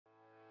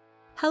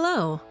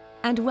Hello,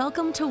 and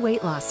welcome to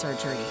weight loss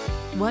surgery,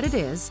 what it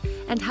is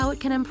and how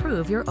it can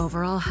improve your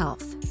overall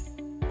health.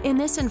 In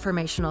this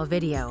informational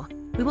video,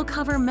 we will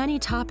cover many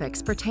topics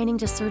pertaining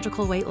to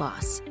surgical weight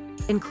loss,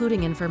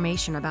 including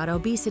information about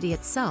obesity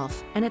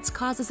itself and its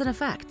causes and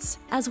effects,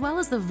 as well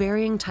as the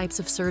varying types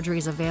of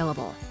surgeries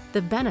available,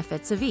 the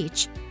benefits of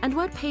each, and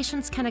what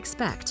patients can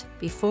expect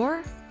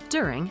before,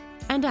 during,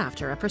 and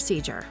after a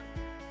procedure.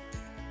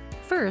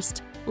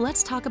 First,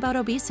 let's talk about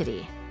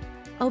obesity.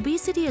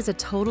 Obesity is a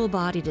total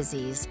body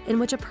disease in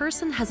which a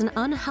person has an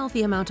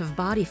unhealthy amount of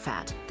body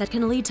fat that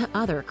can lead to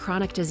other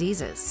chronic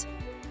diseases.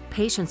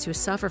 Patients who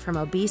suffer from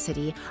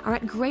obesity are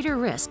at greater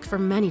risk for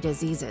many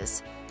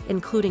diseases,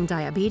 including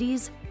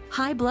diabetes,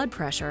 high blood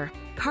pressure,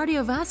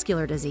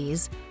 cardiovascular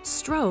disease,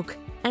 stroke,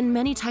 and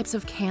many types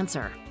of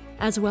cancer,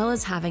 as well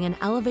as having an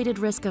elevated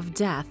risk of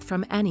death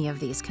from any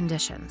of these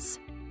conditions.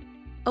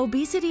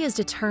 Obesity is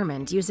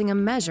determined using a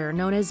measure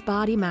known as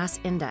body mass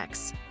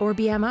index, or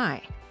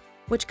BMI,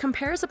 which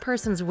compares a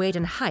person's weight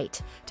and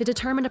height to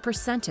determine a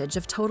percentage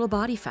of total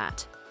body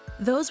fat.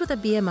 Those with a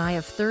BMI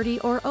of 30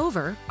 or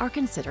over are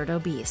considered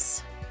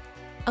obese.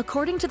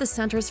 According to the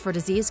Centers for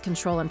Disease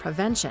Control and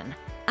Prevention,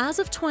 as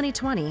of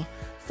 2020,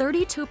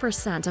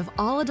 32% of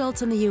all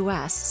adults in the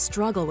US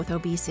struggle with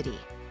obesity.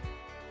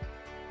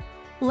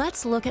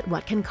 Let's look at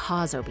what can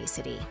cause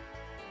obesity.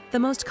 The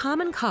most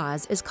common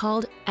cause is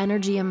called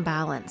energy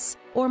imbalance,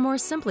 or more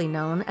simply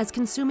known as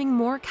consuming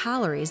more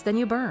calories than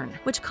you burn,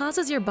 which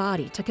causes your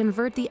body to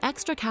convert the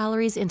extra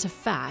calories into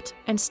fat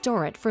and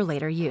store it for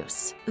later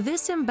use.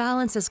 This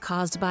imbalance is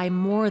caused by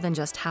more than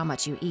just how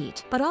much you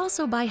eat, but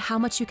also by how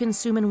much you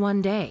consume in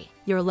one day,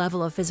 your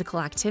level of physical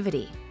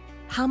activity,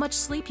 how much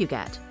sleep you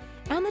get,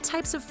 and the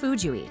types of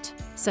food you eat,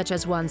 such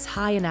as ones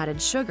high in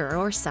added sugar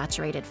or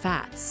saturated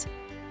fats.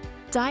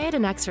 Diet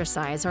and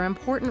exercise are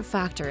important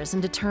factors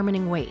in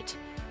determining weight.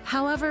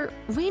 However,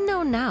 we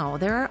know now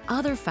there are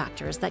other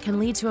factors that can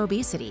lead to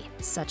obesity,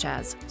 such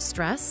as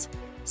stress,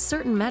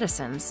 certain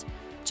medicines,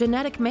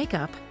 genetic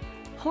makeup,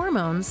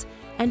 hormones,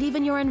 and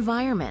even your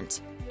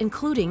environment,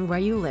 including where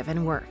you live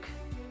and work.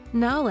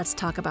 Now let's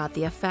talk about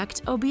the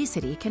effect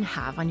obesity can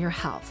have on your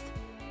health.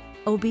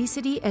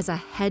 Obesity is a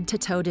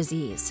head-to-toe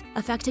disease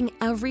affecting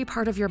every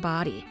part of your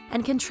body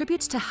and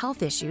contributes to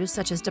health issues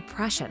such as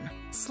depression,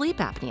 sleep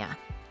apnea,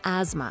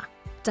 asthma,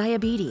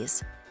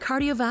 diabetes,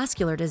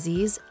 cardiovascular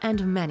disease,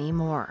 and many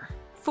more.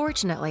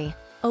 Fortunately,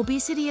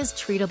 obesity is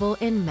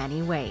treatable in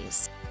many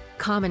ways.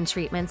 Common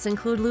treatments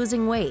include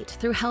losing weight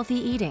through healthy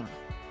eating,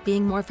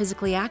 being more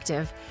physically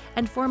active,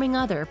 and forming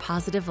other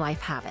positive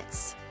life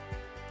habits.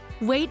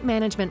 Weight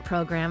management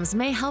programs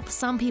may help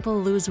some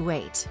people lose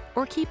weight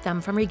or keep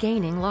them from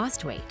regaining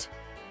lost weight.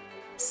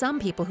 Some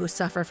people who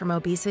suffer from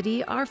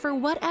obesity are, for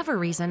whatever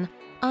reason,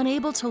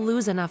 unable to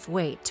lose enough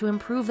weight to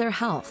improve their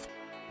health,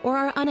 or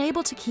are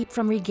unable to keep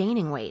from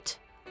regaining weight.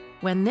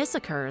 When this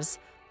occurs,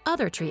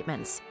 other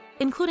treatments,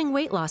 including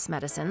weight loss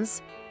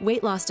medicines,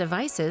 weight loss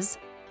devices,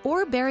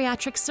 or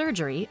bariatric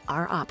surgery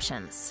are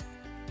options.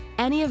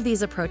 Any of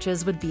these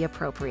approaches would be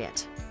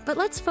appropriate, but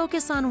let's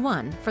focus on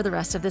one for the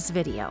rest of this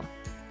video: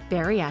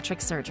 bariatric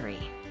surgery.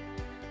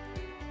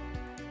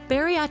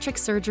 Bariatric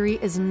surgery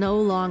is no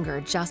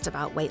longer just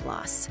about weight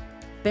loss.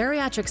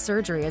 Bariatric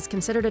surgery is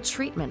considered a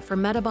treatment for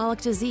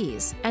metabolic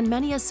disease and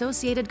many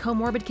associated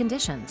comorbid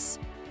conditions.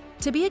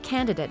 To be a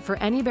candidate for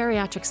any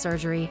bariatric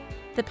surgery,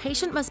 the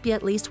patient must be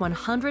at least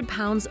 100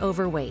 pounds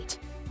overweight,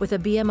 with a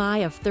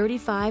BMI of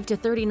 35 to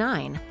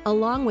 39,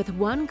 along with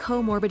one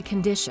comorbid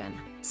condition,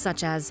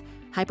 such as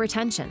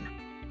hypertension,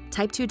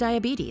 type 2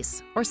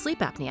 diabetes, or sleep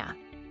apnea.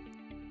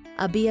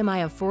 A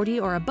BMI of 40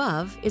 or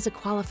above is a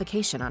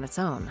qualification on its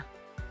own.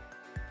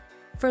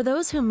 For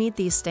those who meet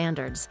these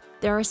standards,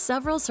 there are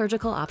several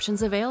surgical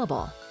options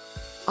available.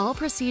 All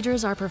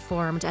procedures are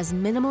performed as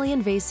minimally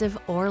invasive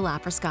or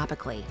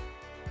laparoscopically.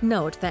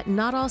 Note that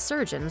not all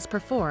surgeons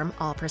perform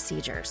all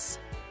procedures.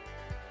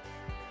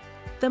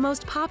 The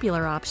most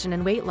popular option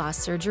in weight loss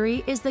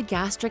surgery is the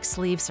gastric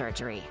sleeve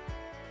surgery.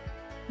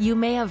 You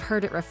may have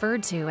heard it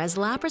referred to as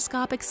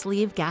laparoscopic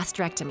sleeve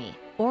gastrectomy,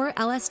 or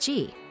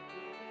LSG.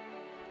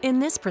 In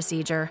this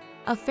procedure,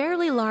 a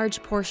fairly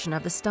large portion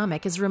of the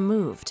stomach is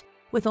removed,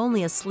 with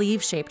only a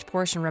sleeve-shaped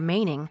portion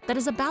remaining that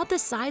is about the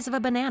size of a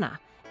banana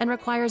and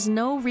requires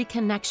no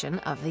reconnection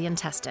of the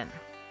intestine.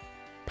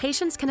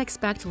 Patients can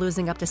expect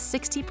losing up to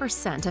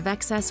 60% of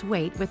excess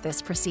weight with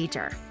this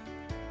procedure.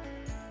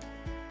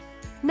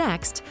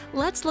 Next,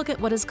 let's look at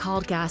what is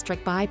called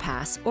gastric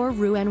bypass, or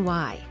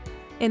Roux-en-Y.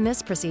 In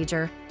this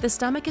procedure, the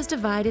stomach is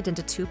divided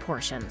into two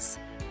portions.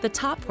 The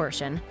top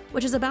portion,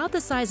 which is about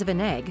the size of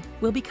an egg,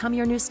 will become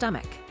your new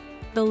stomach.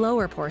 The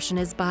lower portion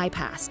is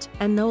bypassed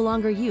and no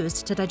longer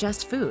used to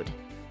digest food.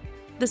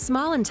 The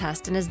small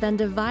intestine is then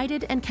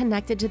divided and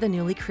connected to the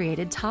newly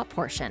created top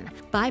portion,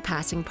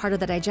 bypassing part of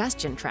the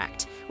digestion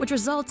tract, which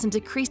results in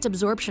decreased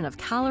absorption of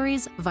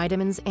calories,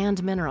 vitamins,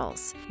 and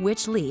minerals,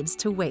 which leads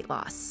to weight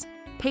loss.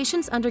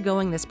 Patients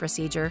undergoing this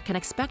procedure can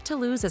expect to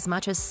lose as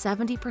much as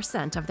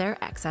 70% of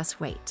their excess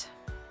weight.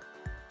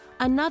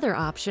 Another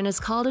option is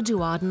called a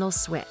duodenal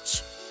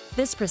switch.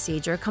 This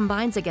procedure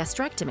combines a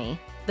gastrectomy,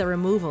 the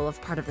removal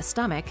of part of the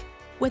stomach,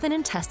 with an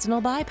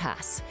intestinal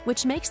bypass,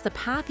 which makes the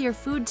path your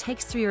food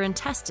takes through your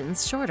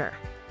intestines shorter.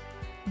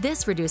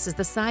 This reduces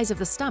the size of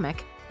the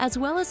stomach, as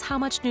well as how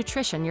much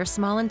nutrition your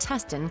small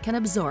intestine can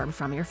absorb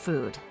from your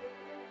food.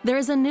 There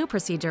is a new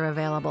procedure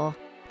available,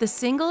 the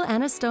Single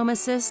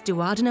Anastomosis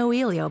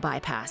Duodenoileal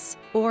Bypass,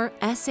 or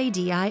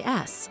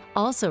SADIS,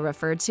 also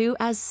referred to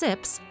as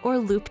SIPS or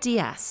Loop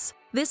DS.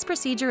 This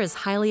procedure is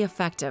highly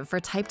effective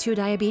for type 2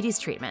 diabetes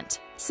treatment.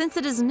 Since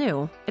it is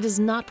new, it is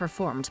not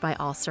performed by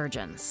all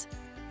surgeons.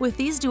 With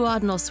these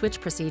duodenal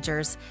switch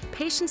procedures,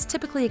 patients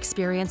typically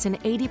experience an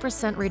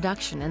 80%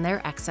 reduction in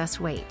their excess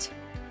weight.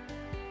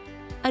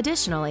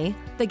 Additionally,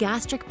 the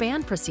gastric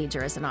band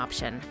procedure is an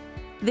option.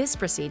 This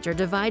procedure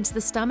divides the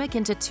stomach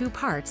into two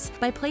parts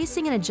by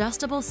placing an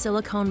adjustable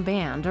silicone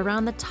band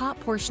around the top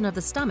portion of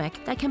the stomach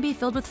that can be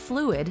filled with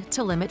fluid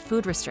to limit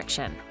food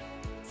restriction.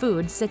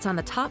 Food sits on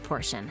the top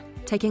portion,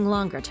 taking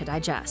longer to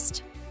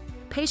digest.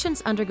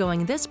 Patients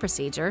undergoing this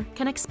procedure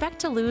can expect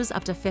to lose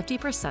up to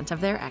 50%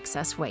 of their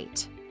excess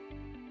weight.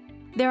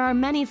 There are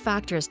many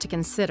factors to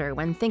consider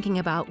when thinking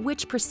about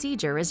which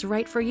procedure is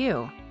right for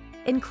you,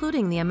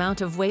 including the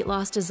amount of weight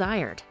loss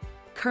desired,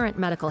 current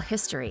medical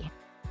history,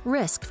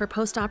 risk for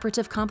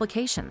postoperative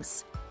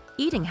complications,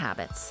 eating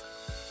habits,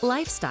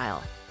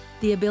 lifestyle,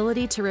 the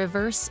ability to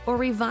reverse or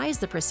revise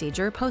the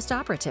procedure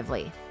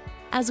postoperatively,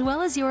 as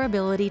well as your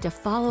ability to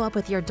follow up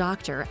with your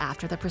doctor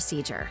after the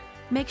procedure.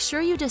 Make sure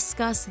you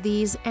discuss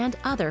these and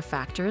other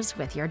factors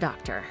with your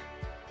doctor.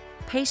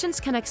 Patients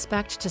can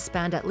expect to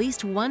spend at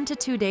least 1 to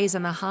 2 days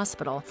in the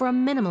hospital for a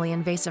minimally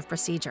invasive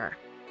procedure,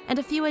 and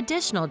a few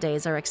additional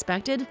days are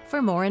expected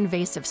for more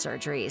invasive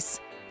surgeries.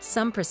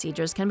 Some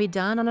procedures can be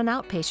done on an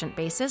outpatient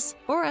basis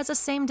or as a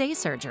same-day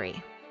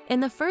surgery. In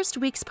the first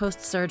weeks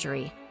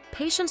post-surgery,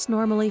 patients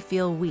normally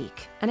feel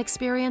weak and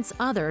experience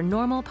other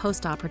normal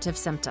postoperative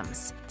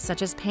symptoms,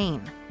 such as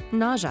pain,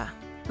 nausea,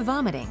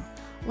 vomiting,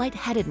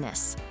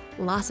 lightheadedness,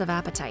 loss of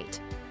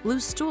appetite,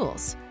 loose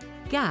stools,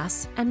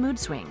 gas, and mood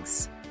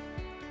swings.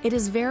 It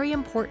is very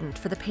important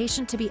for the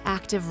patient to be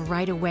active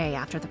right away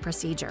after the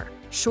procedure.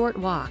 Short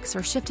walks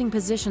or shifting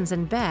positions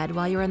in bed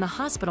while you're in the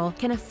hospital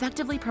can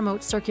effectively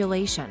promote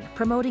circulation,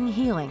 promoting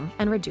healing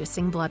and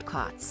reducing blood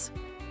clots.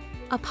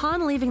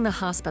 Upon leaving the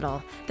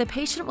hospital, the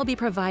patient will be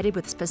provided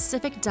with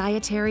specific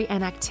dietary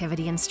and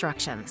activity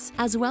instructions,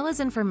 as well as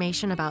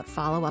information about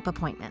follow-up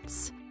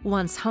appointments.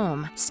 Once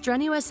home,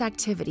 strenuous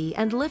activity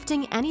and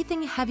lifting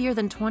anything heavier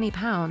than 20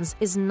 pounds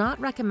is not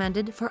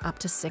recommended for up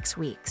to 6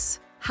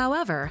 weeks.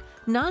 However,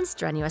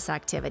 non-strenuous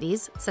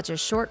activities, such as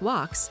short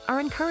walks, are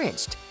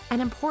encouraged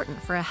and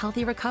important for a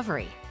healthy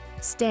recovery.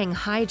 Staying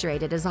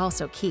hydrated is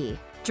also key.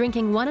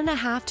 Drinking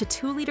 1.5 to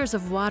 2 liters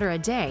of water a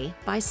day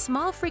by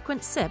small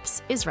frequent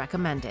sips is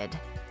recommended.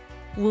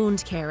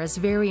 Wound care is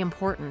very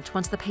important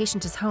once the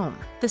patient is home.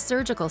 The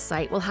surgical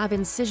site will have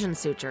incision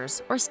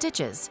sutures or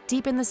stitches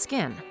deep in the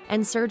skin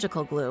and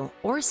surgical glue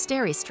or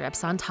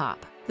steri-strips on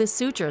top. The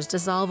sutures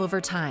dissolve over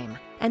time,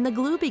 and the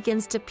glue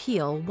begins to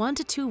peel 1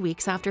 to 2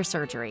 weeks after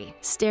surgery.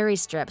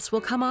 Steri-strips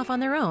will come off on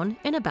their own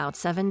in about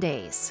 7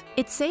 days.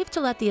 It's safe to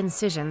let the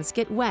incisions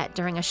get wet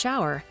during a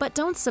shower, but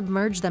don't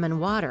submerge them in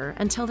water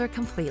until they're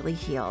completely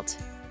healed.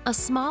 A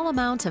small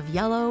amount of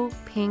yellow,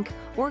 pink,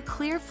 or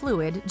clear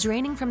fluid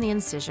draining from the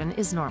incision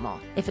is normal.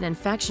 If an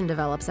infection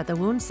develops at the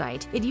wound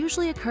site, it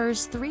usually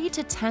occurs 3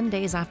 to 10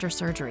 days after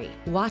surgery.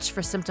 Watch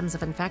for symptoms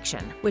of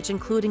infection, which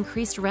include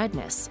increased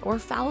redness or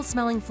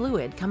foul-smelling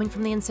fluid coming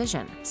from the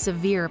incision,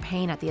 severe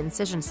pain at the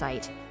incision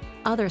site.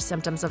 Other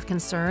symptoms of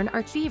concern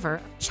are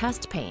fever,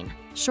 chest pain,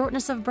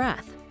 shortness of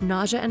breath,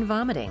 nausea and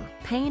vomiting,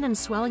 pain and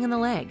swelling in the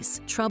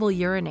legs, trouble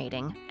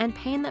urinating, and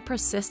pain that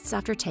persists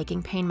after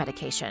taking pain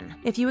medication.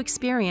 If you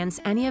experience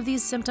any of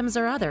these symptoms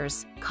or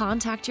others,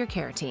 contact your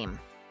care team.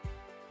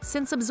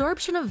 Since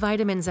absorption of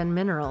vitamins and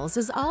minerals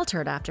is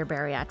altered after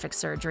bariatric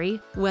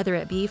surgery, whether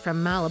it be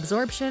from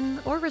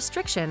malabsorption or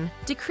restriction,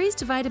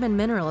 decreased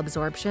vitamin-mineral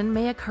absorption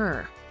may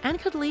occur and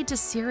could lead to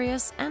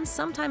serious and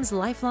sometimes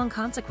lifelong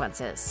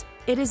consequences.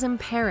 It is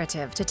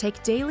imperative to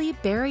take daily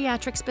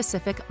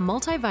bariatric-specific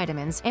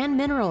multivitamins and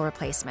mineral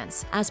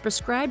replacements as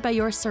prescribed by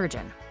your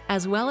surgeon,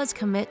 as well as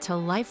commit to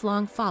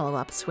lifelong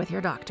follow-ups with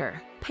your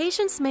doctor.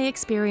 Patients may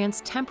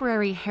experience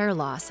temporary hair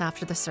loss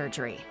after the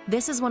surgery.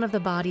 This is one of the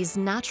body's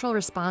natural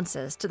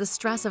responses to the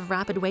stress of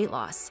rapid weight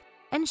loss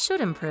and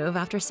should improve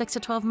after 6 to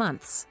 12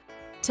 months.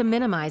 To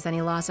minimize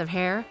any loss of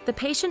hair, the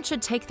patient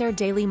should take their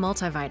daily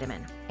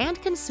multivitamin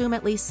and consume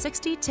at least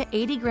 60 to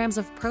 80 grams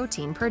of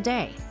protein per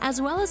day,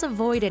 as well as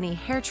avoid any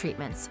hair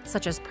treatments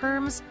such as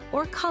perms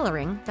or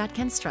coloring that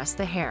can stress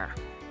the hair.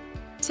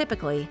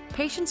 Typically,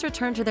 patients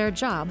return to their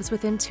jobs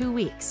within 2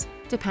 weeks,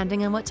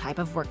 depending on what type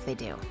of work they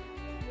do.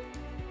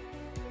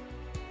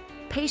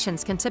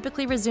 Patients can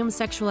typically resume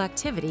sexual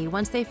activity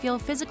once they feel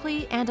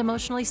physically and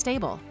emotionally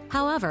stable.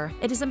 However,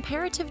 it is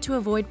imperative to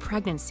avoid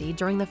pregnancy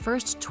during the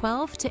first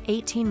 12 to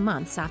 18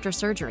 months after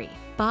surgery.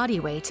 Body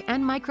weight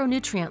and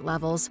micronutrient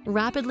levels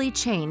rapidly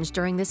change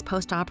during this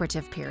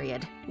postoperative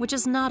period, which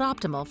is not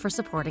optimal for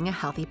supporting a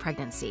healthy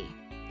pregnancy.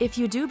 If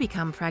you do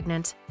become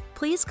pregnant,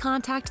 please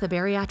contact the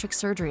bariatric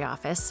surgery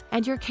office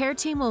and your care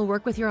team will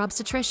work with your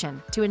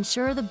obstetrician to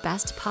ensure the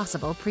best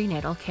possible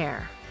prenatal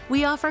care.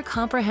 We offer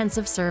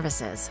comprehensive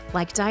services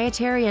like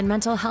dietary and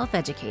mental health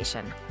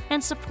education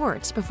and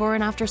support before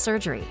and after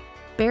surgery.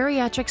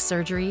 Bariatric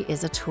surgery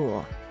is a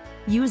tool.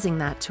 Using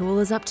that tool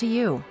is up to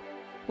you.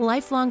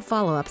 Lifelong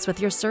follow-ups with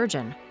your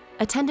surgeon,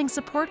 attending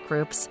support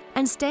groups,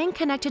 and staying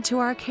connected to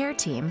our care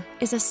team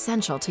is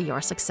essential to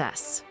your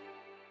success.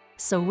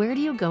 So where do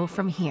you go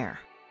from here?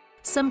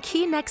 Some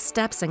key next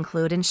steps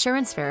include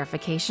insurance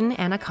verification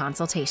and a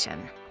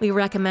consultation. We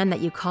recommend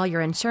that you call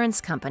your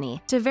insurance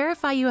company to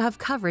verify you have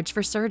coverage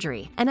for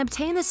surgery and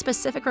obtain the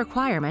specific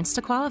requirements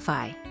to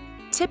qualify.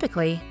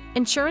 Typically,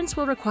 insurance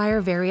will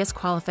require various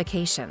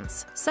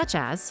qualifications, such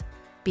as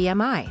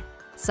BMI,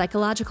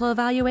 psychological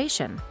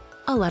evaluation,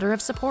 a letter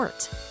of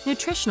support,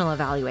 nutritional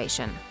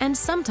evaluation, and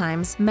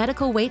sometimes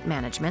medical weight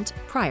management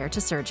prior to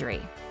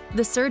surgery.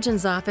 The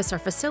surgeon's office or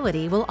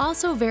facility will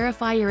also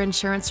verify your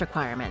insurance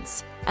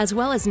requirements, as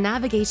well as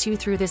navigate you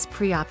through this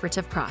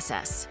preoperative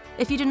process.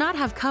 If you do not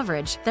have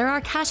coverage, there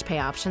are cash pay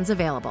options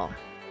available.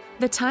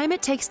 The time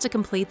it takes to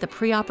complete the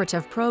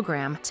preoperative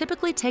program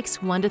typically takes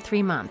 1 to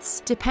 3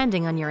 months,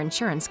 depending on your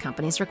insurance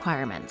company's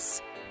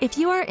requirements. If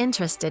you are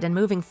interested in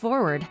moving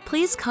forward,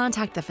 please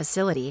contact the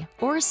facility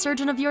or a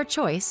surgeon of your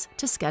choice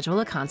to schedule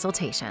a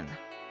consultation.